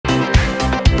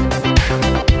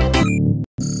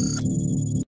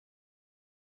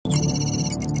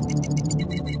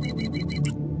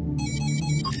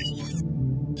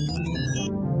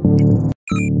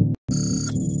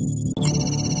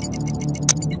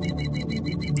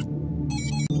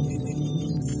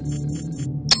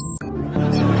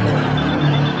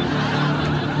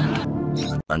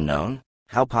Unknown?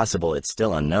 How possible it's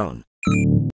still unknown?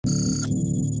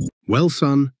 Well,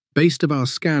 son, based of our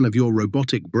scan of your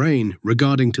robotic brain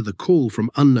regarding to the call from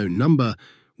unknown number,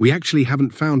 we actually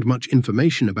haven't found much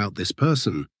information about this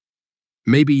person.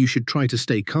 Maybe you should try to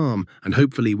stay calm, and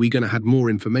hopefully we're gonna have more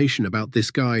information about this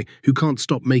guy who can't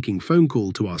stop making phone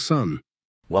call to our son.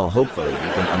 Well, hopefully you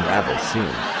can unravel soon,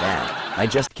 Dad. I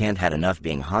just can't had enough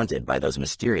being haunted by those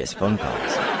mysterious phone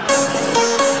calls.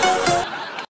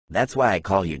 That's why I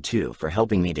call you two for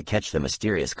helping me to catch the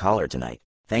mysterious caller tonight.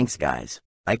 Thanks, guys.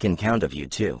 I can count of you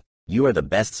too. You are the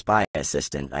best spy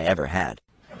assistant I ever had.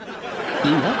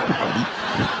 You're welcome, Cody.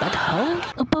 But how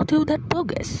about all that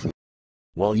progress?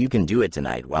 Well, you can do it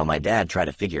tonight while my dad try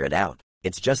to figure it out.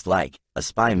 It's just like a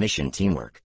spy mission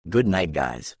teamwork. Good night,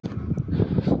 guys.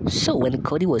 So when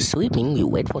Cody was sleeping, you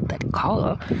wait for that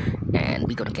caller, and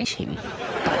we gonna catch him.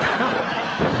 But how?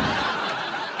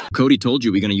 Cody told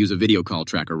you we're gonna use a video call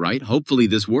tracker, right? Hopefully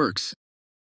this works.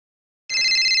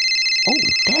 Oh,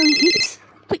 there he is.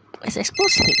 Wait, let's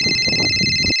expose him.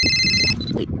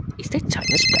 Wait, is that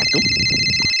China's bathroom?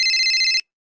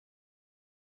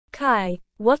 Kai,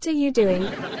 what are you doing?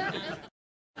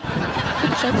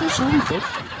 It's Evan sleeping.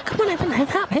 Come on, Evan,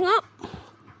 hang up.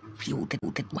 Phew,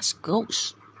 that was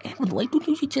close. Evan, why don't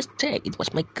you just check? It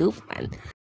was my girlfriend.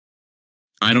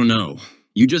 I don't know.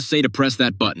 You just say to press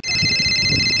that button.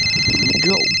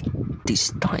 Go.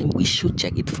 This time we should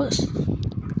check it first.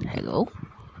 Hello?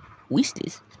 Who is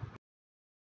this?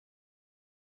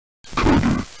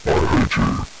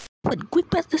 But quick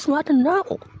press this button now.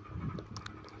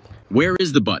 Where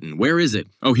is the button? Where is it?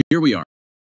 Oh, here we are.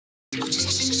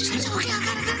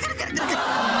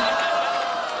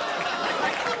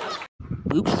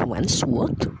 Oops, once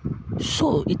what?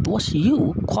 So it was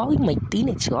you calling my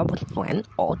teenage robot friend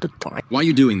all the time? Why are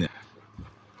you doing that?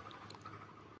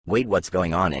 Wait, what's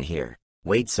going on in here?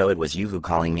 Wait, so it was you who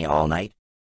calling me all night?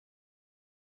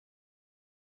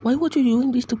 Why were you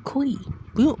doing this to Cody?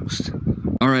 Brooks?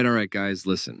 All right, guys,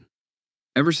 listen.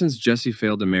 Ever since Jesse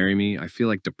failed to marry me, I feel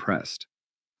like depressed.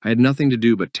 I had nothing to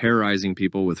do but terrorizing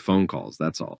people with phone calls,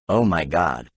 that's all. Oh my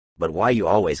god. But why you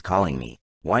always calling me?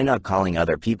 Why not calling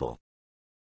other people?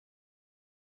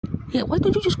 Yeah, why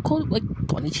don't you just call it like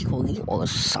Cody or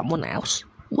someone else?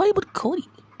 Why about Cody?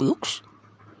 Brooks?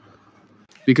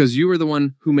 Because you were the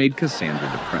one who made Cassandra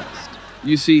depressed.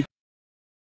 You see,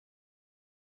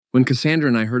 when Cassandra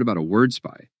and I heard about a word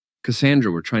spy,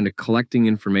 Cassandra were trying to collecting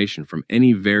information from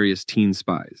any various teen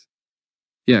spies.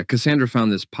 Yeah, Cassandra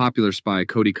found this popular spy,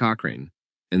 Cody Cochrane,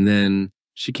 and then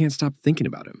she can't stop thinking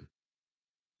about him.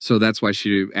 So that's why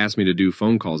she asked me to do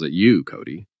phone calls at you,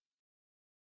 Cody.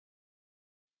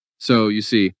 So, you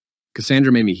see,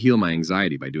 Cassandra made me heal my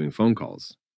anxiety by doing phone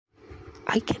calls.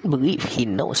 I can't believe he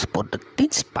knows about the teen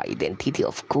spy identity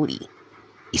of Cody.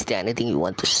 Is there anything you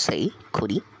want to say,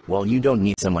 Cody? Well, you don't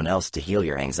need someone else to heal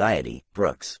your anxiety,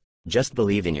 Brooks. Just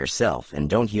believe in yourself and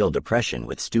don't heal depression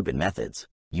with stupid methods.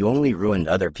 You only ruined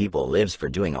other people's lives for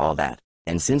doing all that.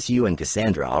 And since you and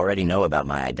Cassandra already know about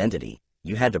my identity,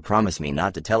 you had to promise me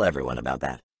not to tell everyone about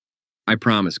that. I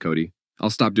promise, Cody.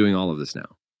 I'll stop doing all of this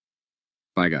now.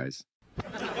 Bye, guys.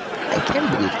 I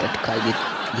can't believe that Kai did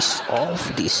all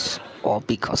of this, all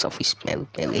because of his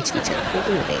marriage with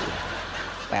an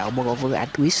Well, moreover,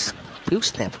 at least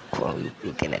Bruce never call you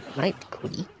again at night,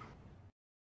 Cody.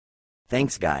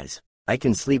 Thanks, guys. I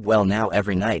can sleep well now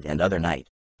every night and other night.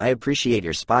 I appreciate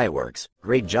your spy works.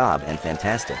 Great job and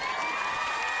fantastic.